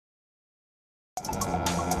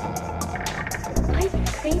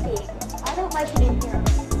Baby, I don't like it in here.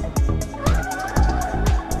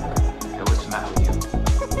 Hey, what's the matter with you?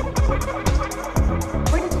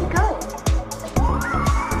 Where did he go?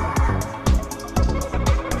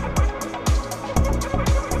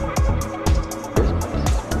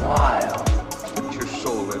 Wild. Put your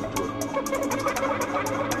soul into it.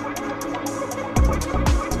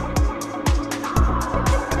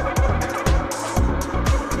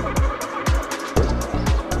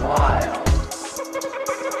 Wild.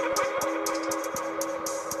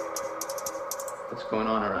 What's going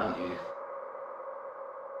on around here?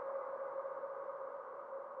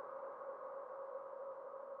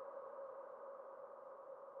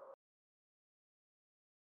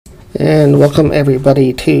 And welcome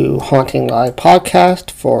everybody to Hauntinglive podcast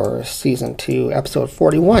for season 2, episode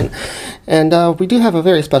 41. And we do have a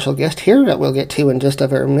very special guest here that we'll get to in just a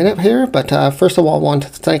very minute here. But first of all, I want to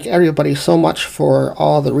thank everybody so much for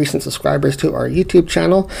all the recent subscribers to our YouTube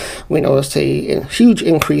channel. We noticed a huge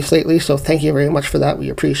increase lately, so thank you very much for that. We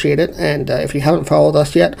appreciate it. And if you haven't followed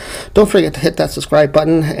us yet, don't forget to hit that subscribe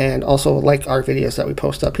button and also like our videos that we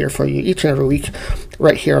post up here for you each and every week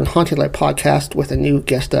right here on Hauntinglive podcast with a new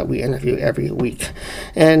guest that we interview every week.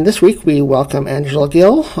 And this week we welcome Angela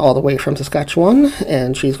Gehl all the way from Saskatchewan,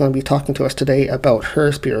 and she's going to be talking to us today about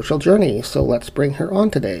her spiritual journey. So let's bring her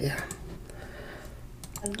on today.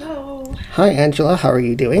 Hello. Hi Angela, how are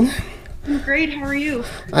you doing? I'm great. How are you?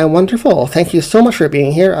 I'm wonderful. Thank you so much for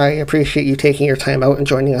being here. I appreciate you taking your time out and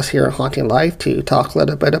joining us here on Haunting Live to talk a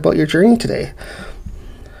little bit about your journey today.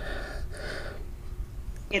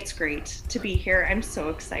 It's great to be here. I'm so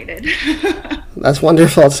excited. That's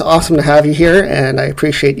wonderful. It's awesome to have you here, and I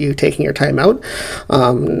appreciate you taking your time out.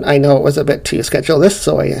 I know it was a bit to schedule this,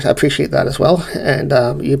 so I appreciate that as well, and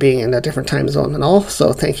you being in a different time zone and all,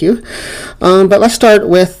 so thank you. But let's start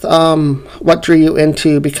with what drew you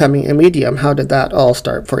into becoming a medium. How did that all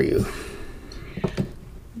start for you?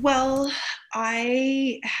 Well,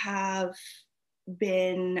 I have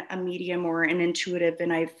been a medium or an intuitive,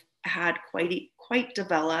 and I've had quite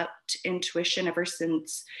developed intuition ever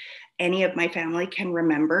since any of my family can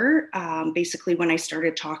remember. Basically, when I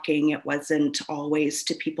started talking, it wasn't always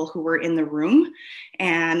to people who were in the room,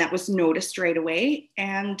 and that was noticed right away.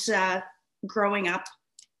 And growing up,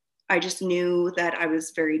 I just knew that I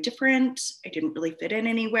was very different. I didn't really fit in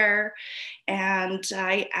anywhere. And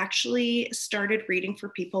I actually started reading for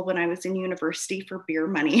people when I was in university for beer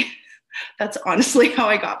money. That's honestly how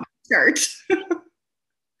I got my start.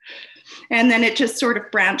 And then it just sort of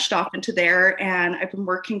branched off into there. And I've been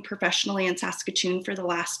working professionally in Saskatoon for the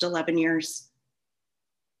last 11 years.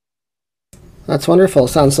 That's wonderful.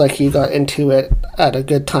 Sounds like you got into it at a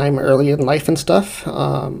good time early in life and stuff.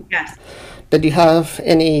 Yes. Did you have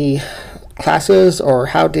any classes, or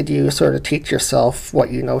how did you sort of teach yourself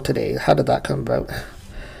what you know today? How did that come about?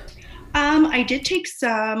 I did take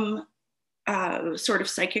some sort of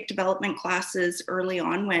psychic development classes early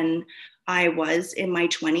on when I was in my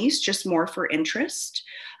 20s, just more for interest.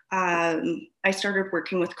 I started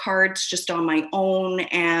working with cards just on my own,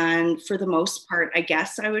 and for the most part, I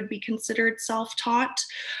guess I would be considered self-taught.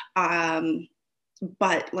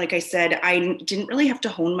 But like I said, I didn't really have to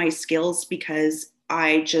hone my skills because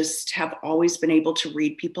I just have always been able to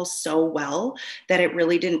read people so well that it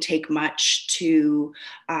really didn't take much to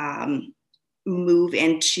move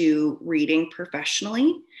into reading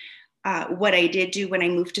professionally. What I did do when I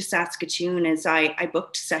moved to Saskatoon is I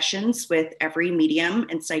booked sessions with every medium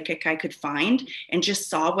and psychic I could find, and just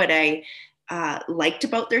saw what I liked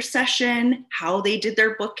about their session, how they did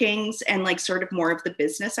their bookings, and like sort of more of the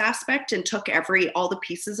business aspect, and took all the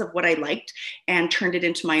pieces of what I liked and turned it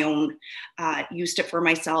into my own, used it for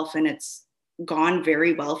myself, and it's gone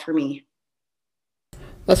very well for me.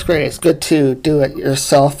 That's great. It's good to do it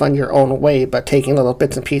yourself on your own way, but taking little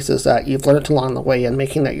bits and pieces that you've learned along the way and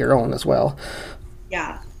making that your own as well.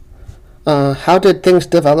 Yeah. How did things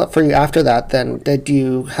develop for you after that then? Did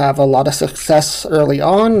you have a lot of success early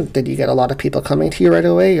on? Did you get a lot of people coming to you right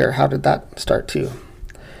away, or how did that start too?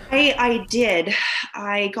 I did.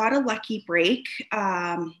 I got a lucky break.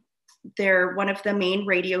 One of the main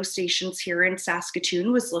radio stations here in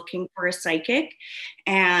Saskatoon was looking for a psychic,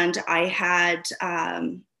 and I had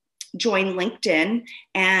joined LinkedIn,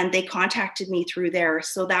 and they contacted me through there.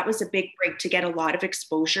 So that was a big break to get a lot of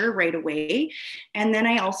exposure right away. And then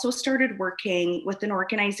I also started working with an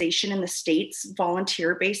organization in the States,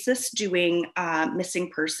 volunteer basis, doing missing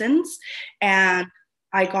persons. And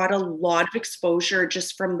I got a lot of exposure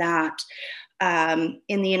just from that.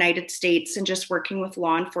 In the United States, and just working with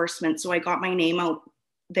law enforcement. So I got my name out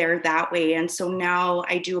there that way. And so now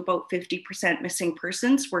I do about 50% missing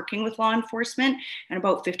persons working with law enforcement, and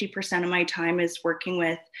about 50% of my time is working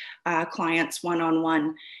with clients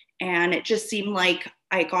one-on-one. And it just seemed like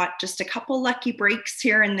I got just a couple lucky breaks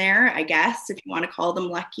here and there, I guess, if you want to call them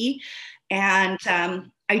lucky. And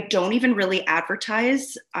I don't even really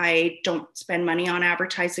advertise. I don't spend money on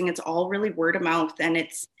advertising. It's all really word of mouth, and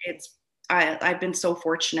I've been so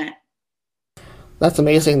fortunate. That's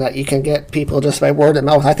amazing that you can get people just by word of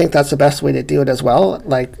mouth. I think that's the best way to do it as well.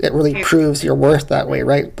 Like, it really proves your worth that way,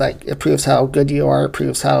 right? Like, it proves how good you are. It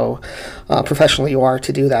proves how professional you are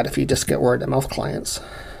to do that if you just get word of mouth clients.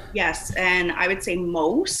 Yes, and I would say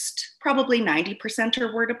most, probably 90%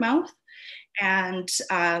 are word of mouth. And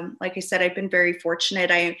like I said, I've been very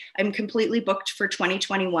fortunate. I'm completely booked for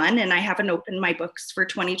 2021, and I haven't opened my books for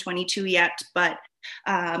 2022 yet. But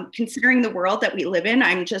considering the world that we live in,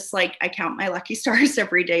 I'm just like, I count my lucky stars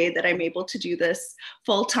every day that I'm able to do this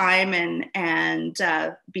full time and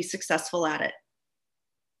be successful at it.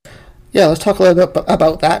 Yeah, let's talk a little bit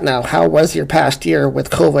about that now. How was your past year with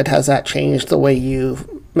COVID? Has that changed the way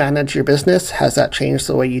you manage your business? Has that changed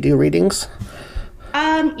the way you do readings?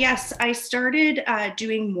 Yes, I started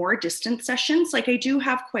doing more distance sessions. Like, I do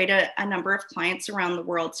have quite a number of clients around the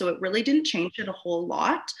world, so it really didn't change it a whole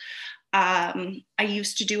lot. I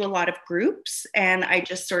used to do a lot of groups, and I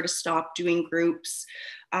just sort of stopped doing groups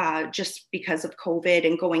just because of COVID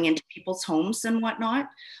and going into people's homes and whatnot.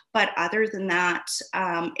 But other than that,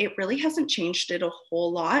 it really hasn't changed it a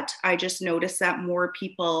whole lot. I just noticed that more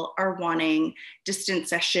people are wanting distance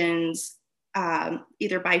sessions,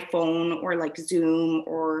 either by phone or like Zoom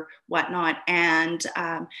or whatnot, and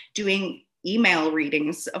doing email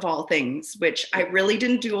readings of all things, which I really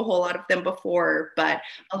didn't do a whole lot of them before, but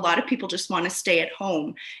a lot of people just want to stay at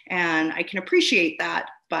home, and I can appreciate that.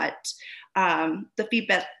 But the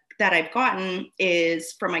feedback that I've gotten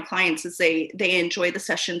is from my clients is they enjoy the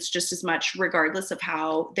sessions just as much, regardless of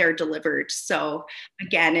how they're delivered. So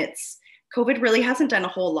again, COVID really hasn't done a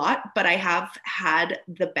whole lot, but I have had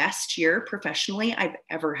the best year professionally I've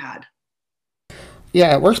ever had.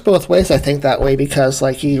 Yeah, it works both ways, I think, that way, because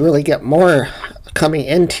like you really get more coming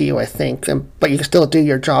into you, I think, but you can still do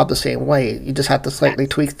your job the same way. You just have to slightly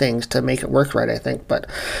tweak things to make it work right, I think. But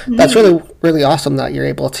that's really, really awesome that you're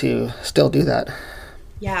able to still do that.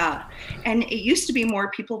 Yeah. And it used to be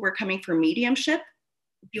more people were coming for mediumship,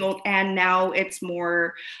 and now it's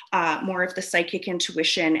more of the psychic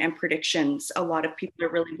intuition and predictions. A lot of people are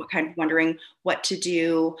really kind of wondering what to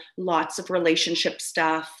do. Lots of relationship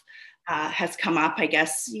stuff has come up, I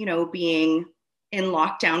guess, being in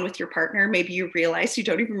lockdown with your partner. Maybe you realize you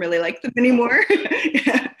don't even really like them anymore.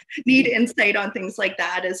 Need insight on things like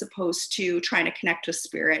that, as opposed to trying to connect with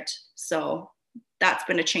spirit. So that's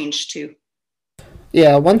been a change too.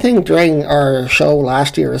 Yeah, one thing during our show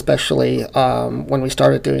last year, especially when we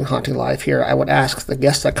started doing Hauntinglive here, I would ask the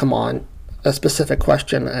guests that come on a specific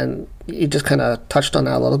question, and you just kind of touched on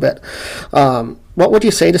that a little bit. What would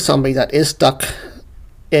you say to somebody that is stuck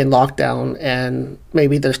in lockdown, and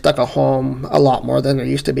maybe they're stuck at home a lot more than they're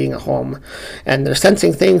used to being at home, and they're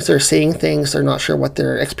sensing things, they're seeing things, they're not sure what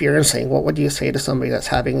they're experiencing? What would you say to somebody that's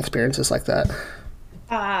having experiences like that?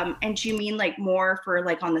 And do you mean like more for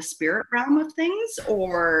like on the spirit realm of things,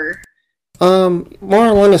 or? More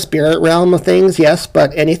along the spirit realm of things, yes,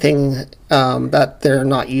 but anything that they're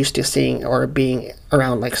not used to seeing or being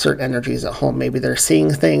around, like certain energies at home. Maybe they're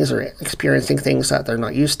seeing things or experiencing things that they're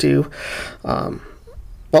not used to.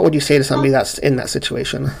 What would you say to somebody that's in that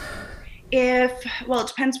situation? Well, it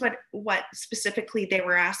depends what specifically they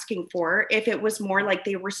were asking for. If it was more like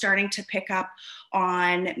they were starting to pick up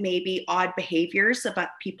on maybe odd behaviors about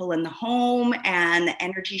people in the home, and the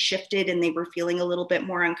energy shifted and they were feeling a little bit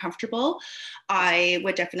more uncomfortable, I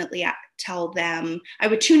would definitely tell them, I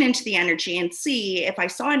would tune into the energy and see if I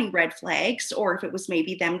saw any red flags, or if it was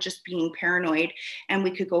maybe them just being paranoid, and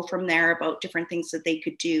we could go from there about different things that they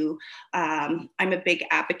could do. I'm a big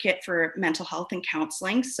advocate for mental health and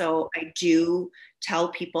counseling, so I do tell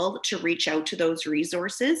people to reach out to those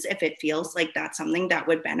resources if it feels like that's something that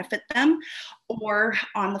would benefit them. Or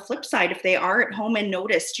on the flip side, if they are at home and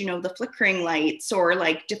noticed, the flickering lights or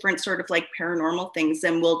like different sort of like paranormal things,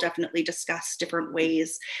 then we'll definitely discuss different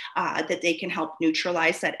ways that they can help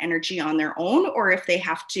neutralize that energy on their own, or if they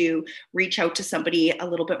have to reach out to somebody a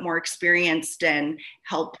little bit more experienced and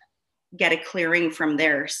help get a clearing from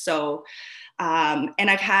there. So, and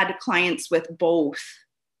I've had clients with both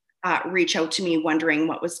reach out to me wondering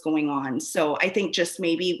what was going on. So I think just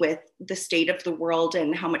maybe with the state of the world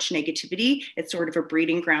and how much negativity, it's sort of a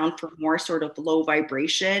breeding ground for more sort of low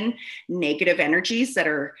vibration, negative energies that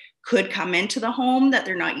could come into the home that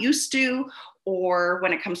they're not used to, or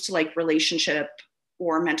when it comes to like relationship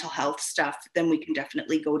or mental health stuff, then we can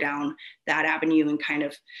definitely go down that avenue and kind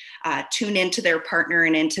of tune into their partner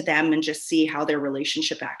and into them and just see how their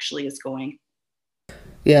relationship actually is going.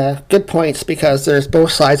 Yeah, good points, because there's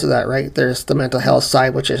both sides of that, right? There's the mental health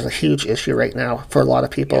side, which is a huge issue right now for a lot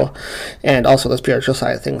of people, and also the spiritual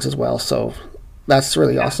side of things as well. So that's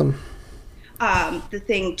really awesome. The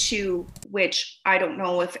thing too, which I don't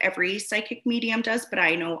know if every psychic medium does, but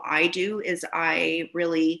I know I do, is I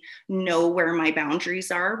really know where my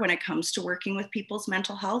boundaries are when it comes to working with people's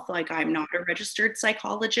mental health. Like, I'm not a registered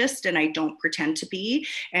psychologist and I don't pretend to be.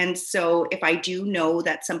 And so if I do know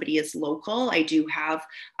that somebody is local, I do have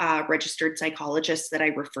registered psychologists that I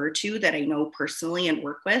refer to that I know personally and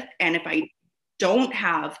work with. And if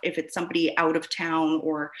it's somebody out of town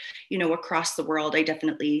or, across the world, I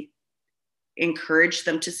definitely encourage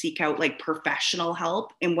them to seek out like professional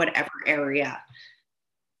help in whatever area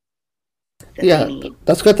that they Yeah, need.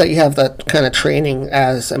 that's good that you have that kind of training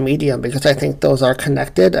as a medium, because I think those are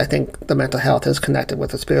connected. I think the mental health is connected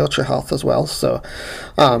with the spiritual health as well. So,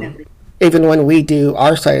 even when we do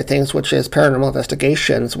our side of things, which is paranormal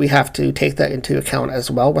investigations, we have to take that into account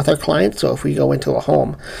as well with our clients. So, if we go into a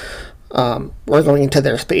home, we're going into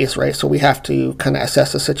their space, right? So we have to kind of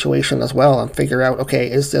assess the situation as well and figure out,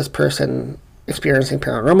 okay, is this person experiencing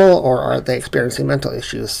paranormal or are they experiencing mental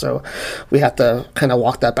issues? So we have to kind of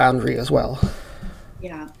walk that boundary as well.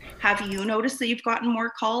 Yeah. Have you noticed that you've gotten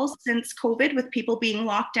more calls since COVID with people being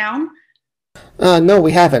locked down? No,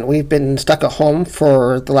 we haven't. We've been stuck at home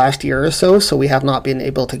for the last year or so, so we have not been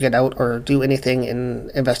able to get out or do anything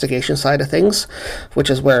in investigation side of things, which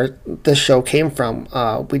is where this show came from.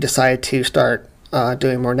 We decided to start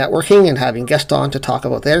doing more networking and having guests on to talk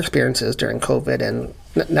about their experiences during COVID and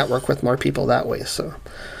network with more people that way. So,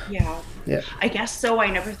 yeah, I guess so. I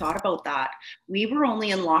never thought about that. We were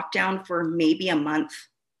only in lockdown for maybe a month,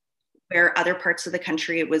 where other parts of the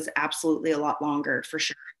country, it was absolutely a lot longer for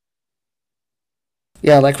sure.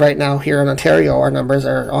 Yeah, like right now here in Ontario, our numbers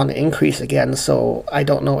are on the increase again. So I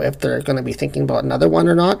don't know if they're going to be thinking about another one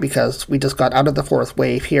or not, because we just got out of the fourth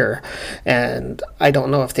wave here. And I don't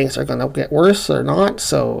know if things are going to get worse or not.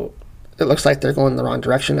 So it looks like they're going the wrong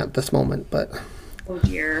direction at this moment. But oh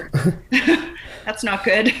dear. That's not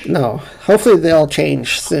good. No, hopefully they'll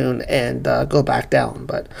change soon and go back down.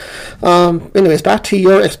 But anyways, back to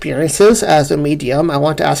your experiences as a medium. I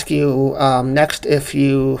want to ask you next if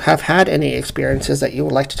you have had any experiences that you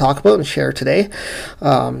would like to talk about and share today,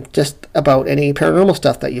 just about any paranormal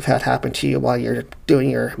stuff that you've had happen to you while you're doing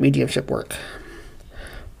your mediumship work.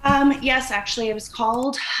 Yes, actually,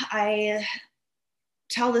 I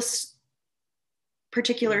tell this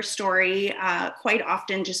particular story quite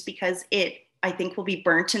often just because I think will be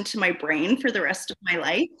burnt into my brain for the rest of my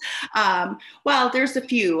life. Well, there's a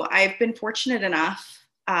few. I've been fortunate enough,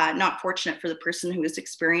 not fortunate for the person who is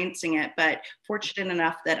experiencing it, but fortunate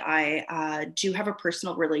enough that I do have a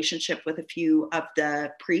personal relationship with a few of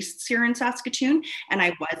the priests here in Saskatoon, and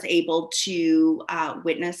I was able to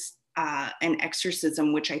witness an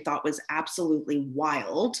exorcism, which I thought was absolutely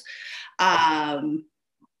wild. And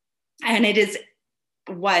it is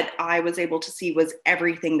what I was able to see was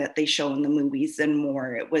everything that they show in the movies and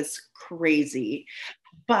more. It was crazy.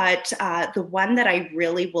 But the one that I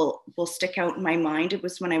really will stick out in my mind, it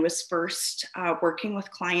was when I was first working with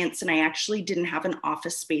clients, and I actually didn't have an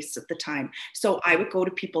office space at the time. So I would go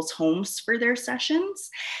to people's homes for their sessions.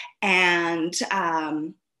 And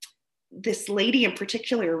this lady in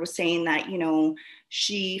particular was saying that,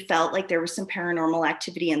 she felt like there was some paranormal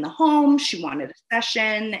activity in the home. She wanted a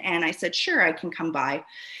session. And I said, sure, I can come by.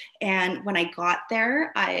 And when I got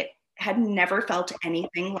there, I had never felt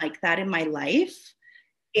anything like that in my life.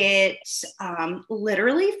 It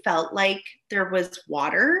literally felt like there was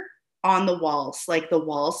water on the walls, like the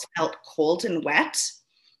walls felt cold and wet.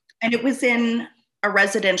 And it was in a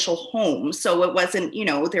residential home. So it wasn't,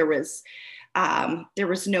 there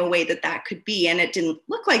was no way that could be. And it didn't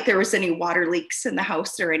look like there was any water leaks in the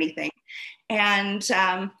house or anything. And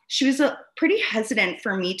she was pretty hesitant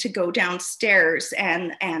for me to go downstairs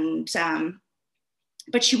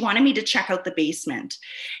but she wanted me to check out the basement.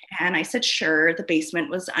 And I said, sure. The basement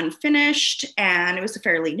was unfinished and it was a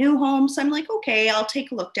fairly new home. So I'm like, okay, I'll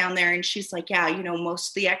take a look down there. And she's like, yeah, most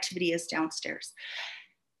of the activity is downstairs.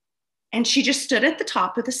 And she just stood at the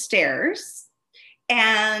top of the stairs.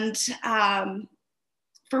 And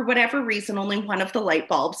for whatever reason, only one of the light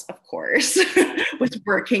bulbs, of course, was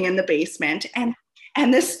working in the basement.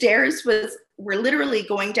 And the stairs were literally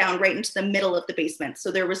going down right into the middle of the basement. So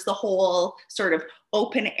there was the whole sort of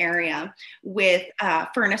open area with a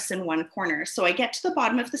furnace in one corner. So I get to the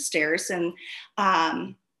bottom of the stairs and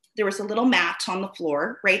There was a little mat on the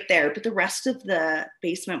floor right there, but the rest of the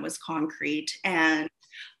basement was concrete. And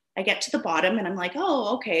I get to the bottom and I'm like,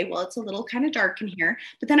 oh, okay, well, it's a little kind of dark in here.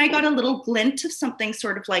 But then I got a little glint of something,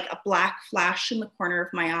 sort of like a black flash in the corner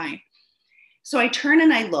of my eye. So I turn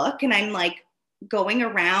and I look, and I'm like going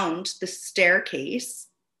around the staircase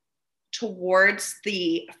towards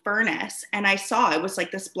the furnace, and I saw it was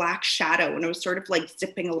like this black shadow, and it was sort of like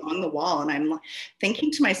zipping along the wall. And I'm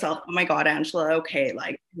thinking to myself, oh my God, Angela, okay,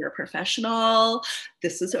 like, you're a professional,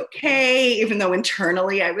 this is okay, even though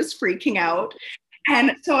internally I was freaking out.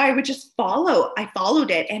 And so I would just I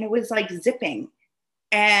followed it, and it was like zipping,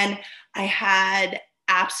 and I had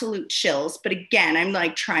absolute chills. But again, I'm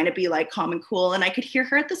like trying to be like calm and cool. And I could hear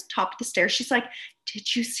her at the top of the stairs. She's like,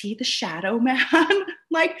 did you see the shadow man? I'm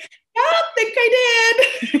like, yeah, I think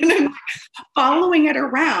I did. And I'm like following it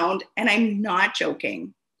around. And I'm not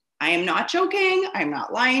joking. I am not joking. I'm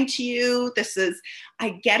not lying to you. I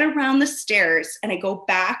get around the stairs and I go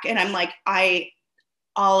back, and I'm like,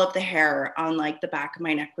 all of the hair on like the back of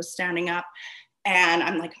my neck was standing up. And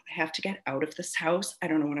I'm like, I have to get out of this house. I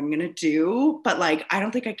don't know what I'm going to do, but like, I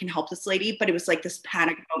don't think I can help this lady. But it was like this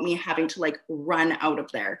panic about me having to like run out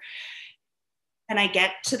of there. And I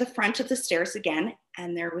get to the front of the stairs again,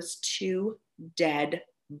 and there was 2 dead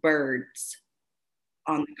birds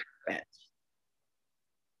on the carpet.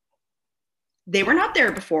 They were not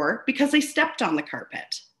there before because they stepped on the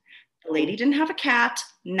carpet. The lady didn't have a cat,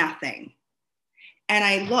 nothing. And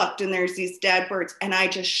I looked, and there's these dead birds, and I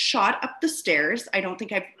just shot up the stairs. I don't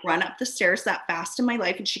think I've run up the stairs that fast in my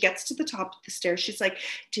life. And she gets to the top of the stairs. She's like,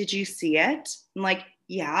 did you see it? I'm like,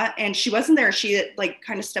 yeah. And she wasn't there. She like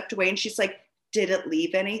kind of stepped away, and she's like, did it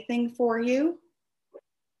leave anything for you?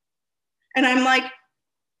 And I'm like,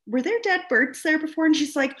 were there dead birds there before? And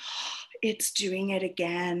she's like, oh, it's doing it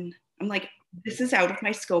again. I'm like, this is out of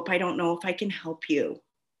my scope. I don't know if I can help you,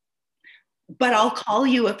 but I'll call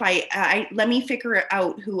you if I let me figure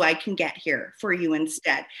out who I can get here for you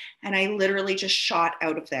instead. And I literally just shot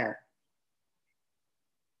out of there.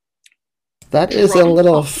 That is a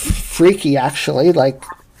little freaky, actually. Like,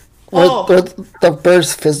 were the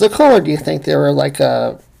birds physical, or do you think they were like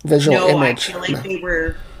a visual image? I feel like they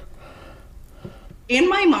were in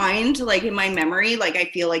my mind, like in my memory, like I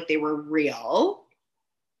feel like they were real.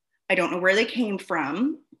 I don't know where they came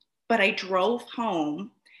from, but I drove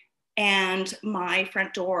home, and my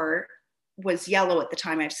front door was yellow at the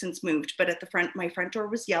time. I've since moved, but at the front, my front door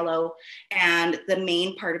was yellow, and the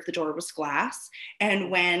main part of the door was glass. And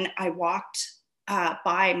when I walked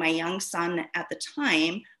by, my young son at the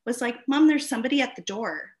time was like, Mom, there's somebody at the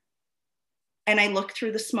door. And I looked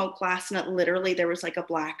through the smoke glass, and it literally, there was like a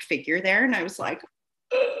black figure there. And I was like,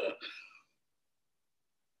 ugh.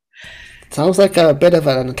 Sounds like a bit of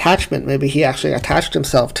an attachment. Maybe he actually attached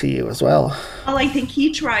himself to you as well. Well, I think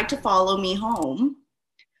he tried to follow me home.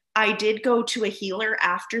 I did go to a healer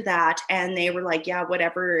after that, and they were like, yeah,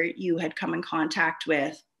 whatever you had come in contact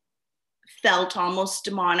with felt almost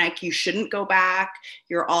demonic. You shouldn't go back.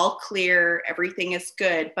 You're all clear. Everything is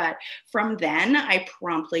good. But from then, I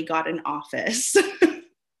promptly got an office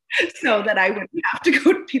so that I wouldn't have to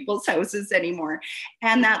go to people's houses anymore.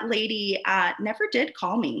 And that lady never did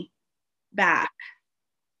call me back.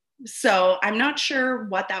 So I'm not sure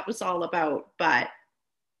what that was all about, but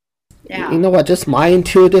yeah. You know what, just my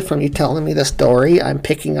intuitive from you telling me the story, I'm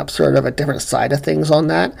picking up sort of a different side of things on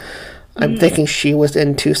that. I'm thinking she was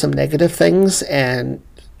into some negative things, and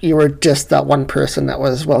you were just that one person that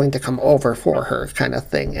was willing to come over for her kind of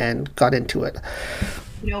thing and got into it.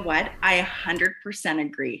 You know what? I 100%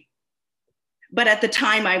 agree. But at the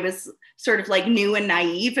time, I was sort of like new and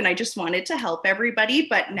naive, and I just wanted to help everybody.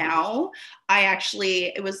 But now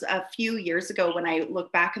it was a few years ago when I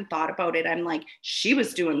look back and thought about it, I'm like, she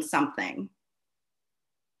was doing something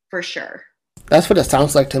for sure. That's what it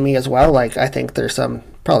sounds like to me as well. Like, I think there's some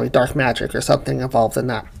probably dark magic or something involved in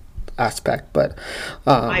that aspect. But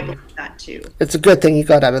I believe that too. It's a good thing you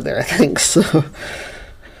got out of there, I think. So.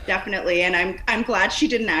 Definitely. And I'm glad she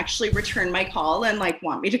didn't actually return my call and like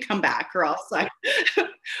want me to come back, or else I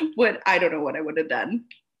don't know what I would have done.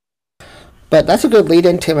 But that's a good lead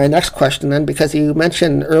into my next question then, because you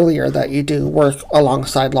mentioned earlier that you do work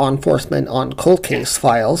alongside law enforcement on cold case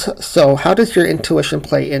files. So how does your intuition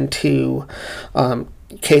play into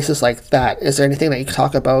cases like that? Is there anything that you can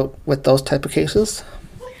talk about with those type of cases?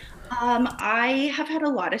 I have had a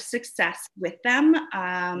lot of success with them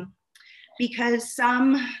because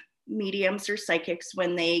some mediums or psychics,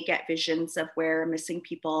 when they get visions of where missing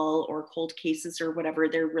people or cold cases or whatever,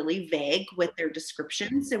 they're really vague with their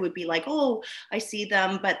descriptions. It would be like, oh, I see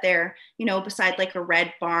them, but they're, beside like a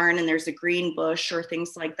red barn and there's a green bush or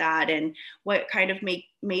things like that. And what kind of made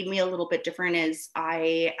me a little bit different is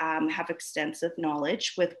I have extensive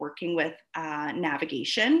knowledge with working with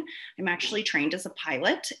navigation. I'm actually trained as a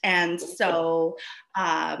pilot. And so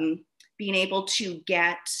being able to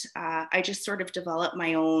I just sort of developed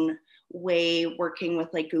my own way working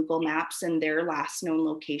with like Google Maps and their last known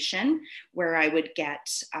location, where I would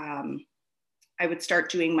I would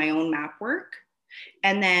start doing my own map work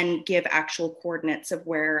and then give actual coordinates of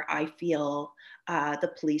where I feel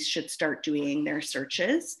the police should start doing their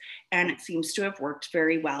searches. And it seems to have worked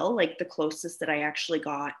very well. Like the closest that I actually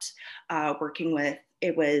got working with,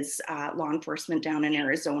 it was law enforcement down in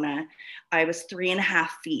Arizona. I was 3.5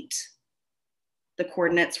 feet. The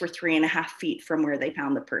coordinates were 3.5 feet from where they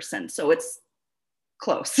found the person. So it's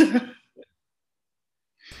close.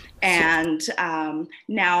 And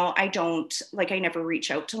now I never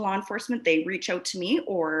reach out to law enforcement. They reach out to me,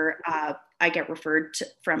 or I get referred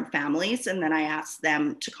from families, and then I ask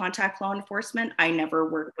them to contact law enforcement. I never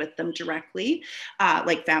work with them directly,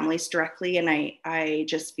 like families directly. And I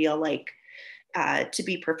just feel like to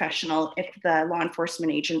be professional, if the law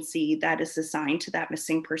enforcement agency that is assigned to that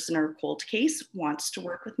missing person or cold case wants to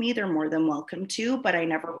work with me, they're more than welcome to, but I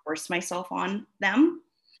never force myself on them.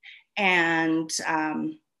 And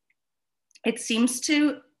it seems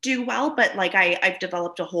to do well, but like I've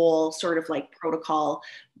developed a whole sort of like protocol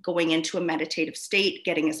going into a meditative state,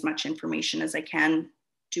 getting as much information as I can,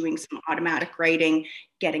 doing some automatic writing,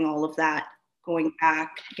 getting all of that, going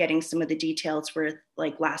back, getting some of the details with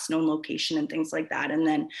like last known location and things like that. And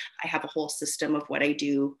then I have a whole system of what I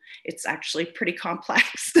do. It's actually pretty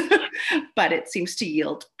complex, but it seems to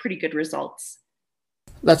yield pretty good results.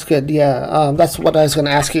 That's good. Yeah, that's what I was going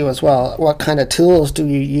to ask you as well. What kind of tools do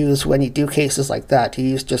you use when you do cases like that? Do you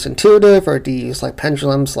use just intuitive, or do you use like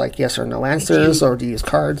pendulums, like yes or no answers, or do you use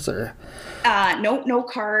cards? Or no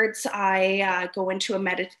cards. I go into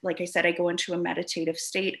like I said, I go into a meditative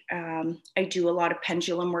state. I do a lot of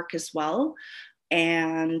pendulum work as well,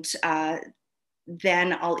 and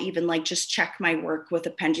then I'll even like just check my work with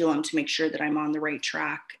a pendulum to make sure that I'm on the right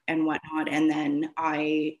track and whatnot. And then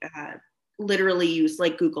I literally use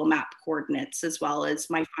like Google Map coordinates as well as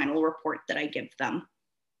my final report that I give them.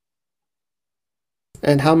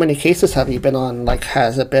 and how many cases have you been on? Like,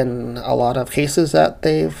 has it been a lot of cases that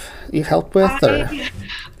you've helped with, or?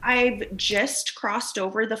 I've just crossed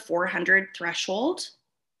over the 400 threshold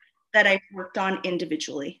that I've worked on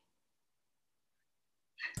individually.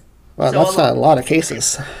 Well, that's a lot of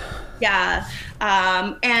cases. Yeah,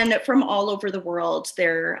 and from all over the world.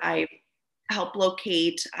 I helped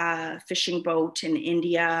locate a fishing boat in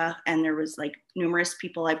India, and there was like numerous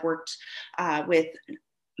people. I've worked with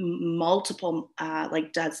multiple,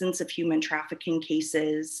 like dozens of human trafficking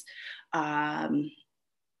cases.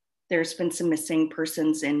 There's been some missing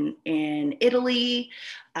persons in Italy.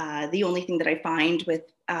 The only thing that I find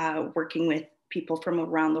with working with people from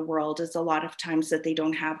around the world is a lot of times that they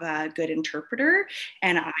don't have a good interpreter,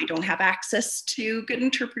 and I don't have access to good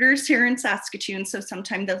interpreters here in Saskatoon. So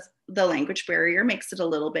sometimes the language barrier makes it a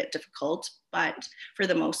little bit difficult, but for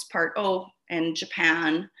the most part, and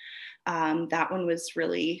Japan, that one was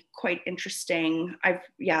really quite interesting.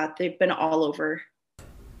 They've been all over.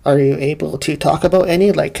 Are you able to talk about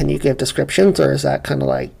any? Like, can you give descriptions, or is that kind of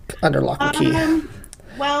like under lock and key?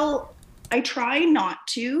 Well, I try not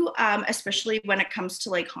to, especially when it comes to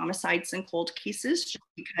like homicides and cold cases, just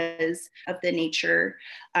because of the nature.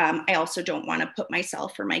 I also don't want to put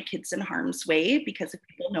myself or my kids in harm's way, because if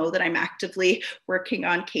people know that I'm actively working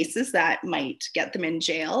on cases that might get them in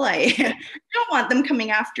jail, I don't want them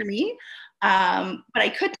coming after me. But I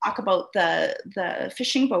could talk about the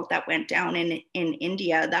fishing boat that went down in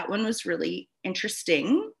India. That one was really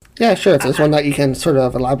interesting. Yeah, sure. If there's one that you can sort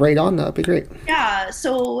of elaborate on, that would be great. Yeah,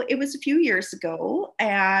 so it was a few years ago,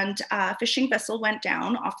 and a fishing vessel went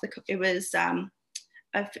down it was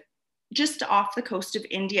just off the coast of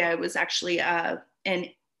India. It was actually an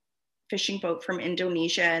fishing boat from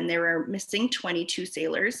Indonesia, and they were missing 22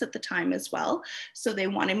 sailors at the time as well. So they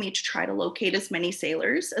wanted me to try to locate as many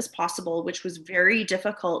sailors as possible, which was very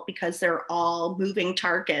difficult because they're all moving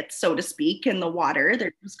targets, so to speak, in the water.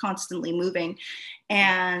 They're just constantly moving.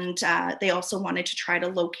 And they also wanted to try to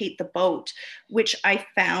locate the boat, which I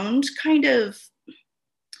found kind of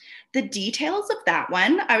the details of that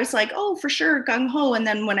one. I was like, oh, for sure, gung ho. And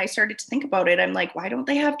then when I started to think about it, I'm like, why don't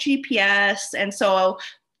they have GPS? And so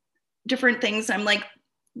different things. I'm like,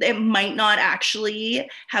 it might not actually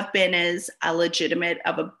have been as legitimate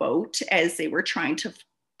of a boat as they were trying to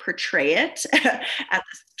portray it at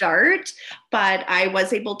the start, but I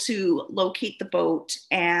was able to locate the boat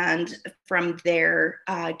and from there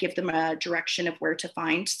give them a direction of where to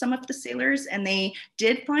find some of the sailors. And they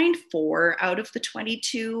did find 4 out of the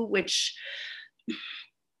 22, which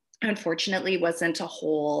unfortunately wasn't a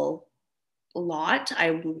whole lot. I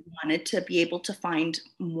wanted to be able to find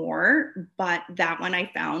more, but that one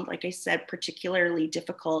I found, like I said, particularly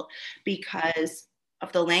difficult because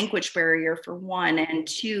of the language barrier for one, and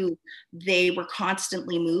two, they were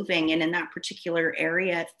constantly moving. And in that particular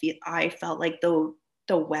area, I felt like the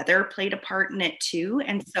weather played a part in it too.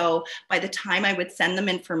 And so by the time I would send them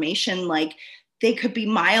information, like they could be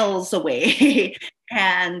miles away.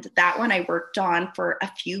 And that one I worked on for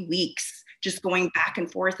a few weeks, just going back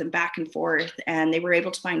and forth and back and forth. And they were able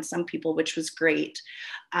to find some people, which was great.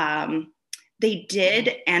 They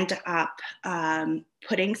did end up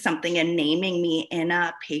putting something and naming me in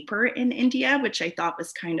a paper in India, which I thought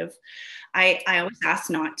was kind of, I always ask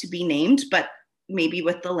not to be named, but maybe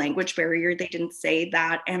with the language barrier, they didn't say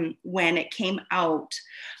that. And when it came out,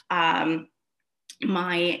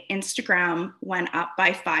 my Instagram went up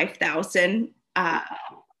by 5,000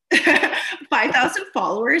 5,000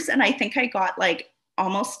 followers. And I think I got like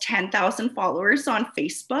almost 10,000 followers on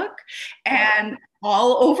Facebook and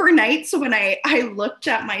all overnight. So when I looked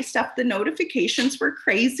at my stuff, the notifications were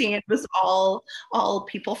crazy. It was all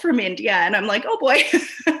people from India. And I'm like, oh boy.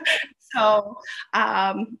 So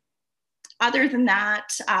other than that,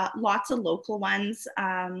 lots of local ones.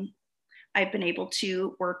 I've been able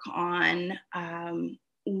to work on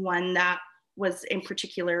one that was in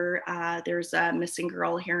particular, there's a missing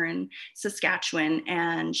girl here in Saskatchewan,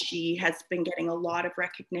 and she has been getting a lot of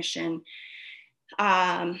recognition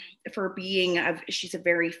for being, she's a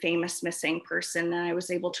very famous missing person, and I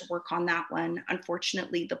was able to work on that one.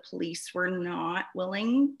 Unfortunately, the police were not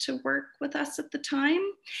willing to work with us at the time.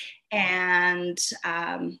 And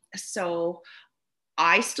so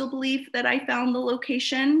I still believe that I found the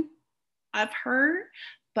location of her,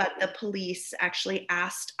 but the police actually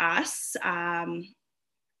asked us, and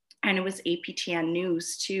it was APTN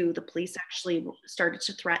News too. The police actually started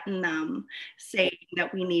to threaten them, saying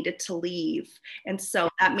that we needed to leave. And so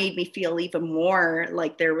that made me feel even more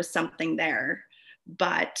like there was something there.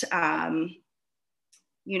 But,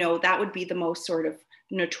 you know, that would be the most sort of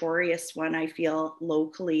notorious one I feel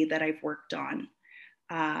locally that I've worked on,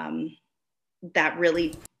 that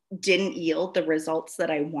really didn't yield the results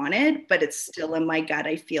that I wanted, but it's still in my gut.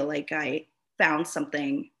 I feel like I found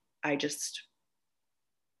something. I just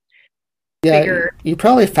figured. You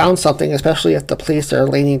probably found something, especially if the police are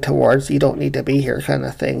leaning towards you don't need to be here kind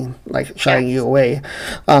of thing, like shying you away.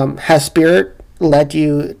 Has Spirit led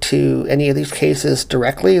you to any of these cases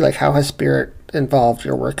directly? Like how has Spirit involved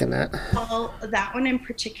your work in that? Well, that one in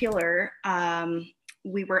particular,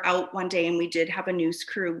 we were out one day and we did have a news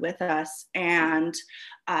crew with us, and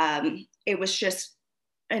it was just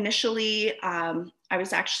initially, I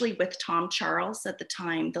was actually with Tom Charles at the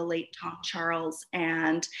time, the late Tom Charles,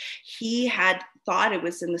 and he had thought it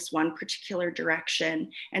was in this one particular direction.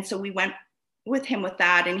 And so we went with him with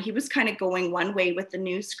that, and he was kind of going one way with the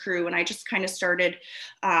news crew, and I just kind of started,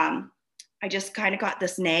 I just kind of got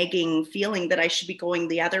this nagging feeling that I should be going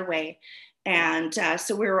the other way. And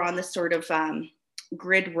so we were on this sort of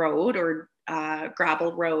grid road or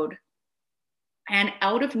gravel road, and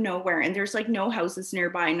out of nowhere, and there's like no houses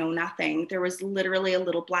nearby, no nothing, there was literally a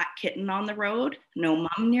little black kitten on the road, no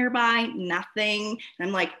mom nearby, nothing. And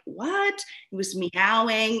I'm like, what? It was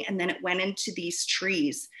meowing, and then it went into these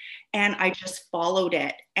trees, and I just followed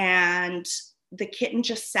it, and the kitten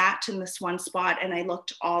just sat in this one spot, and I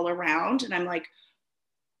looked all around, and I'm like,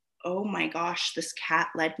 oh my gosh, this cat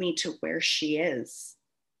led me to where she is.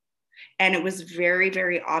 And it was very,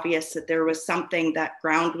 very obvious that there was something, that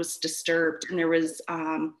ground was disturbed, and there was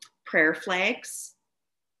prayer flags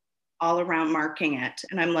all around marking it.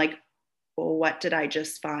 And I'm like, well, what did I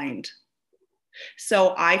just find?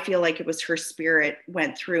 So I feel like it was her spirit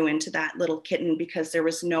went through into that little kitten because there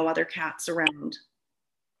was no other cats around.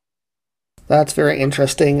 That's very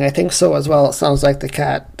interesting. I think so as well. It sounds like the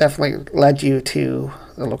cat definitely led you to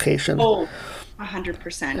the location. Oh,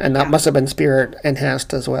 100%. And that must have been spirit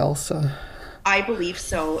enhanced as well. So I believe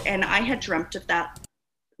so. And I had dreamt of that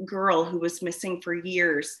girl who was missing for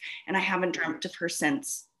years, and I haven't dreamt of her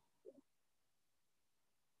since.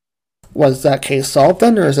 Was that case solved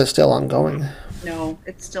then, or is it still ongoing? No,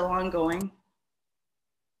 it's still ongoing.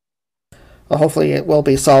 Well, hopefully it will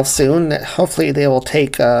be solved soon. Hopefully they will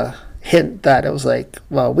take hint that it was like,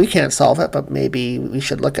 well, we can't solve it, but maybe we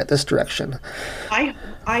should look at this direction.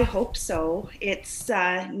 I hope so. It's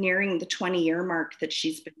nearing the 20-year mark that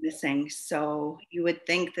she's been missing. So you would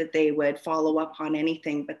think that they would follow up on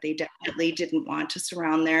anything, but they definitely didn't want us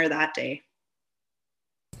around there that day.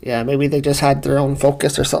 Yeah, maybe they just had their own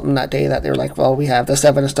focus or something that day that they were like, well, we have this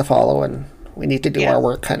evidence to follow and we need to do our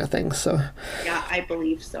work kind of thing. So yeah, I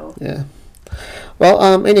believe so. Yeah.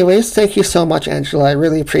 Well, anyways, thank you so much, Angela. I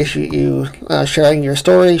really appreciate you sharing your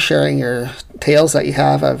story, sharing your tales that you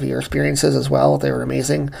have of your experiences as well. They were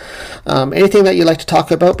amazing. Anything that you'd like to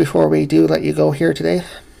talk about before we do let you go here today?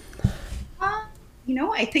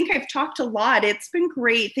 I think I've talked a lot. It's been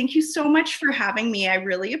great. Thank you so much for having me. I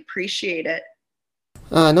really appreciate it.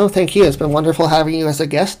 No, thank you. It's been wonderful having you as a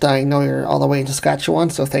guest. I know you're all the way in Saskatchewan,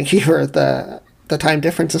 so thank you for the time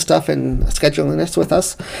difference and stuff and scheduling this with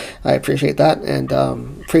us. I appreciate that, and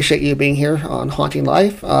appreciate you being here on Haunting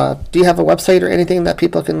Live. Do you have a website or anything that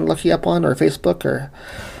people can look you up on, or Facebook? Or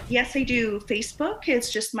Yes, I do. Facebook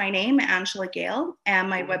is just my name, Angela Gehl, and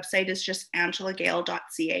my website is just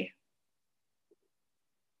angelagail.ca.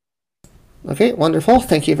 Okay, wonderful.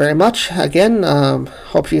 Thank you very much. Again,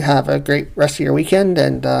 hope you have a great rest of your weekend,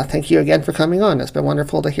 and thank you again for coming on. It's been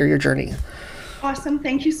wonderful to hear your journey. Awesome.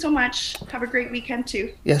 Thank you so much. Have a great weekend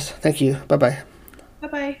too. Yes, thank you. Bye-bye.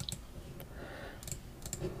 Bye-bye.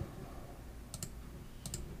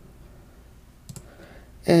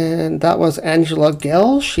 And that was Angela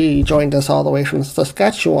Gehl. She joined us all the way from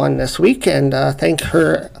Saskatchewan this week, and thank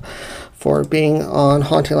her for being on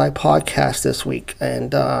Haunting Live podcast this week.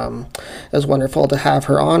 And it was wonderful to have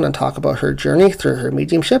her on and talk about her journey through her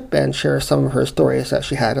mediumship and share some of her stories that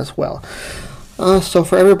she had as well. So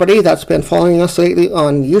for everybody that's been following us lately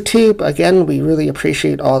on YouTube, again, we really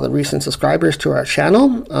appreciate all the recent subscribers to our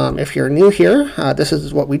channel. If you're new here, this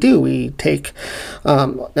is what we do. We take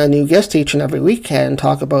a new guest each and every week and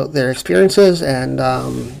talk about their experiences and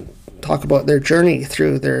talk about their journey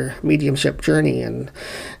through their mediumship journey and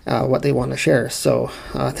what they want to share. So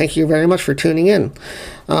thank you very much for tuning in.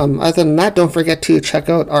 Other than that, don't forget to check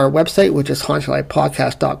out our website, which is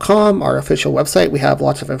hauntinglivepodcast.com, our official website. We have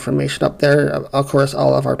lots of information up there. Of course,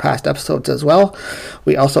 all of our past episodes as well.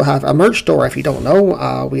 We also have a merch store, if you don't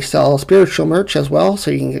know. We sell spiritual merch as well, so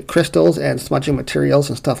you can get crystals and smudging materials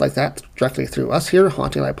and stuff like that directly through us here,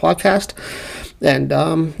 Haunting Live Podcast. And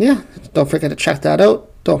yeah, don't forget to check that out.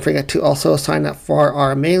 Don't forget to also sign up for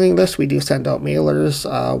our mailing list. We do send out mailers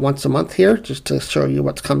once a month here just to show you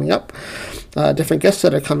what's coming up. Different guests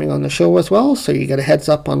that are coming on the show as well, so you get a heads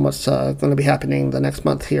up on what's going to be happening the next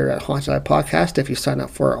month here at Haunting Live Podcast if you sign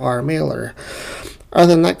up for our mailer.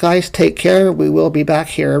 Other than that, guys, take care. We will be back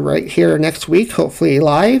here right here next week, hopefully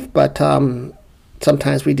live, but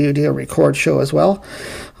sometimes we do a record show as well.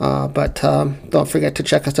 But don't forget to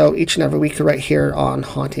check us out each and every week right here on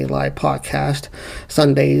Haunting Live Podcast,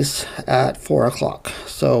 Sundays at 4 o'clock.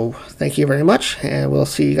 So thank you very much, and we'll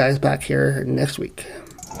see you guys back here next week.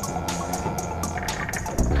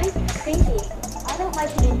 I'm crazy. I don't like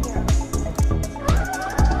it in here.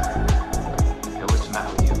 Hey, what's the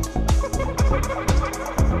matter with you?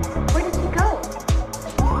 Where did he go?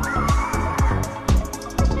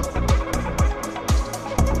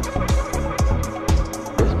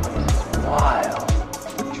 Wild.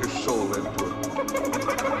 Put your soul into it.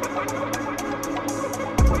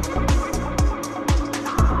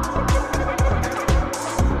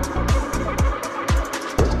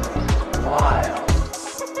 Wild.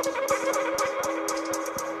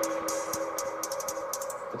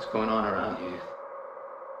 What's going on around you?